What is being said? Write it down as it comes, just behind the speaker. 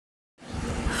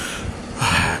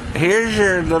here's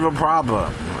your little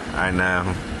problem, I know.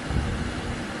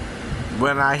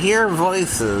 When I hear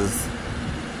voices,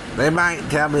 they might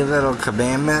tell me little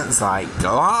commandments like,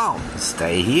 go home,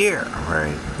 stay here,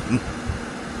 right?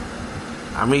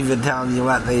 I'm even telling you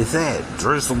what they said.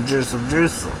 Jerusalem, Jerusalem,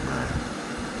 Jerusalem, right?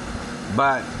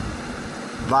 But,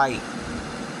 like,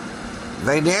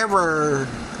 they never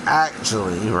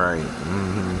actually, right,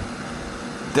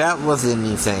 dealt with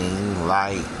anything,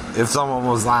 like, if someone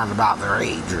was lying about their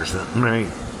age or something, right,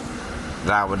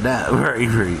 that I would know,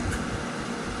 right?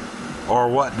 Or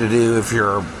what to do if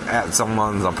you're at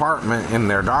someone's apartment and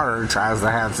their daughter tries to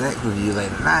have sex with you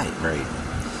late at night, right?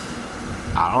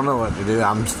 I don't know what to do.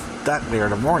 I'm stuck there in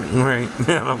the morning, right?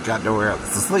 I've got nowhere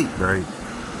else to sleep, right?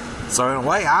 So in a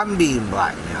way, I'm being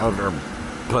blackmailed or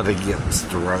put against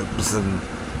the ropes and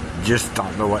just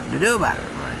don't know what to do about it,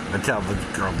 right? I tell the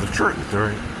girl the truth,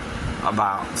 right?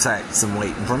 About sex and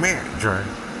waiting for marriage, right?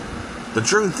 The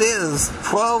truth is,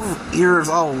 12 years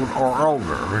old or older,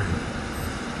 right,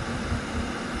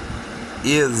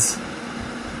 is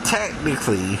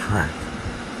technically, right,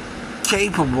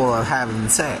 capable of having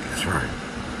sex, right?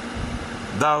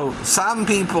 Though some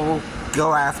people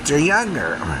go after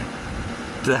younger, right,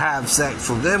 to have sex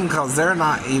with them because they're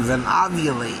not even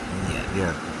ovulating yet.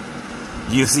 Yeah.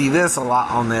 You see this a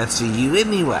lot on the SCU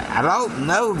anyway. I don't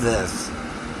know this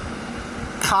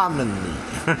commonly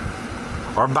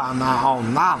or by my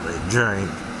own knowledge, right?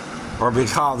 Or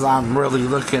because I'm really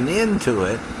looking into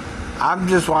it. I'm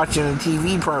just watching a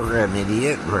TV program,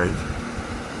 idiot, right?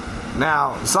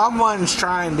 Now, someone's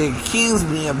trying to accuse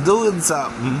me of doing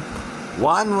something,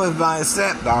 one with my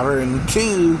stepdaughter, and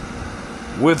two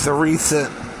with the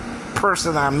recent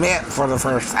person I met for the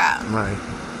first time, right?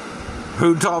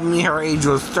 Who told me her age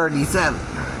was 37,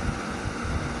 right?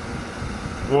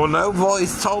 Well, no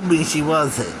voice told me she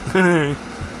wasn't.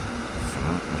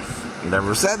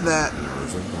 Never said that. Never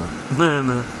said that.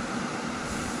 No.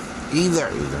 Either,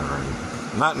 right?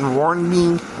 Nothing warned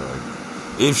me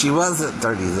if she wasn't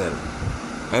 37.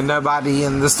 And nobody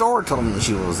in the store told me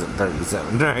she wasn't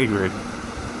 37, right?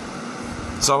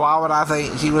 So why would I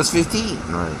think she was 15,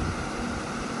 right?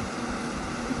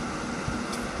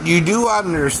 You do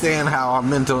understand how a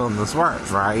mental illness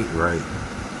works, right? Right.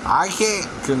 I can't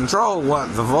control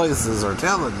what the voices are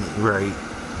telling me, right?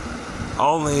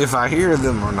 Only if I hear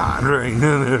them or not, right?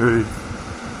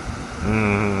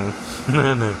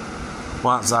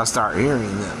 Once I start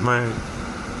hearing them, right?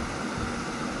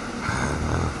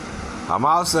 I'm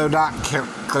also not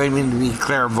claiming to be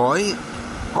clairvoyant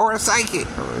or a psychic,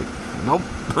 right? Nope,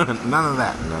 none of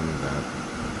that.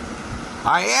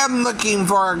 I am looking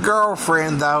for a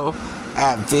girlfriend, though,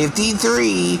 at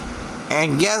 53,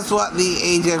 and guess what the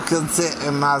age of consent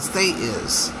in my state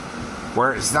is?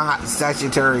 Where it's not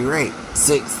statutory rape,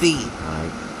 16,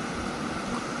 right?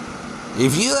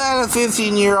 If you had a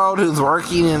 15-year-old who's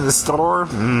working in the store,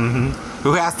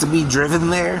 who has to be driven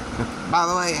there, by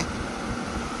the way,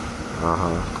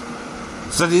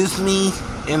 seduce me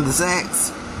into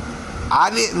sex, I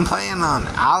didn't plan on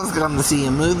it. I was going to see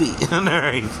a movie.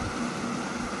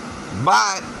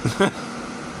 But,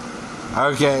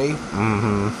 okay,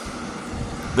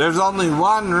 there's only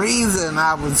one reason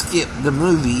I would skip the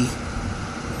movie,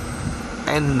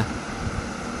 and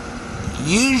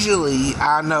usually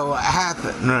I know what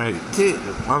happened, right, too,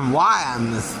 and why I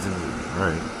missed the movie,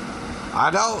 right. I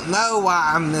don't know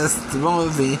why I missed the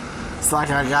movie. It's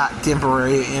like I got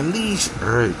temporary amnesia,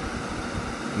 right.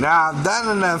 Now, I've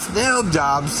done enough nail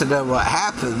jobs to know what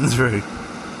happens, right,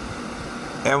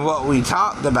 and what we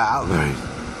talked about, right.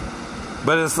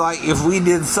 But it's like if we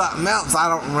did something else, I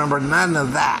don't remember none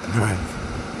of that, right.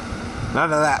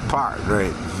 None of that part,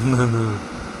 right.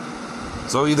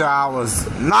 So either I was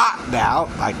knocked out,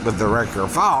 like with the wrecker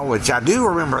fall, which I do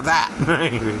remember that,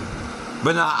 right?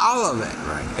 But not all of it,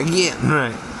 right? Again,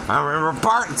 right? I remember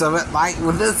parts of it, like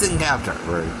with this encounter,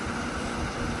 right?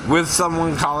 With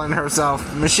someone calling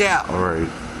herself Michelle, right?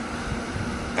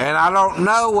 And I don't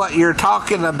know what you're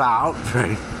talking about,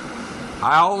 right?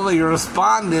 I only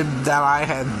responded that I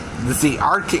had to see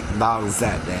Arctic Dogs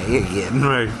that day again,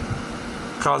 right?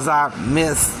 Because I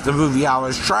missed the movie I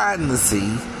was trying to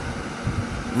see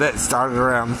that started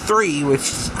around 3, which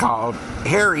is called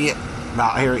Harriet,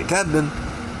 about Harriet Tubman,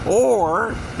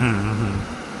 or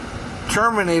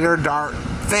Terminator Dark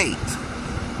Fate.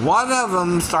 One of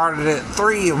them started at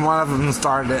 3 and one of them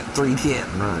started at 3:10.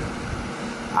 Right.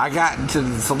 I got into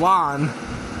the salon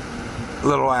a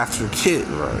little after 2,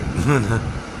 right?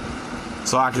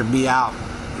 So I could be out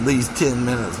at least 10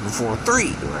 minutes before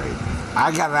 3, right?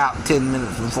 I got out 10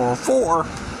 minutes before 4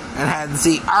 and had to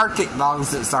see Arctic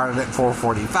Dogs that started at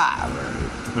 4:45,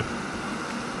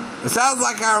 right? It sounds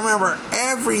like I remember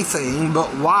everything, but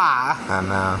why? I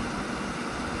know.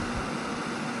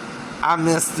 I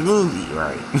missed the movie,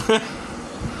 right?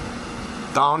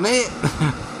 Darn it.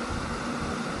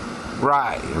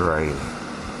 Right.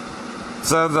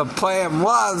 So the plan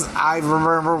was, I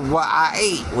remember what I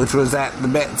ate, which was at the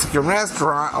Mexican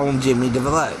restaurant on Jimmy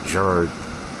DeVillage. Or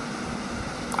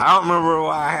I don't remember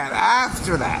what I had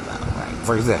after that, though, right?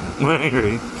 For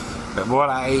example. But what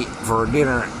I ate for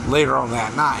dinner later on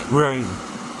that night. Right.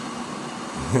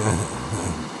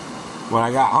 When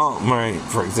I got home, right,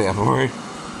 for example, right?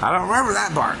 I don't remember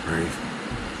that part, right?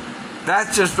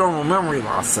 That's just normal memory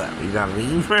loss stuff, you know what I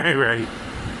mean? Right.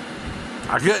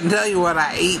 I couldn't tell you what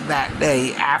I ate that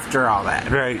day after all that,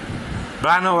 right? But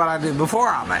I know what I did before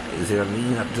all that, you see what I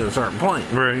mean? Up to a certain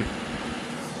point, right?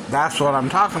 That's what I'm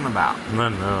talking about.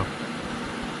 No.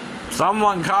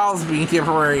 Someone calls me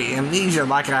temporary amnesia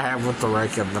like I have with the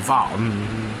wreck of the fall.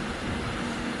 And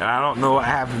I don't know what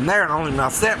happened there, and only my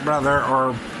stepbrother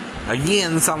or,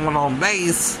 again, someone on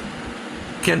base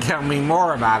can tell me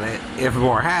more about it if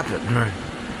more happened. Right.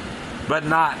 But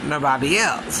not nobody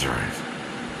else, right?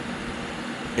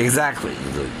 Exactly.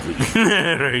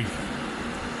 Right.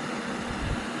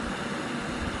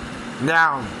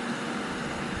 Now,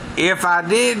 if I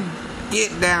did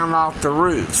get down off the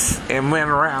roofs and went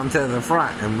around to the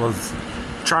front and was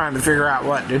trying to figure out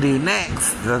what to do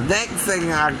next, the next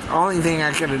thing, only thing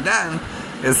I could have done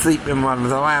is sleep in one of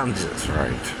the lounges,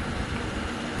 right?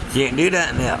 Can't do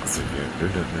nothing else.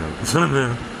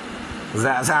 Does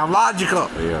that sound logical?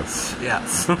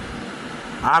 Yes.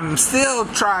 I'm still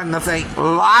trying to think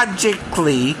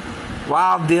logically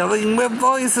while dealing with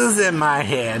voices in my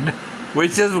head,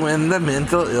 which is when the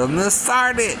mental illness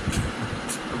started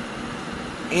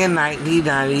in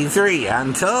 1993.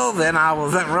 Until then, I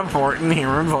wasn't reporting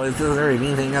hearing voices or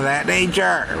anything of that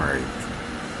nature.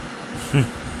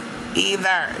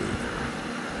 Either.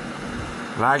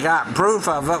 And I got proof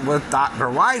of it with Dr.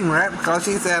 Weinrep because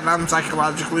she said I'm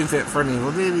psychologically fit for an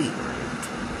evil duty.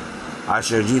 I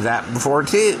showed you that before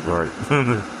too.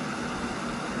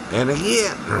 And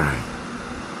again,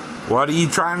 what are you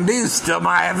trying to do? Steal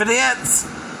my evidence?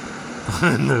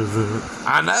 I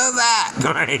know that,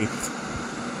 right?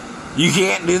 You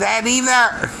can't do that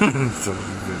either.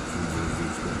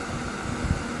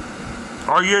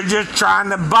 Or you're just trying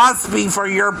to bust me for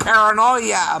your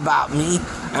paranoia about me,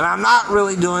 and I'm not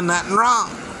really doing nothing wrong.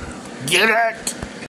 Get it?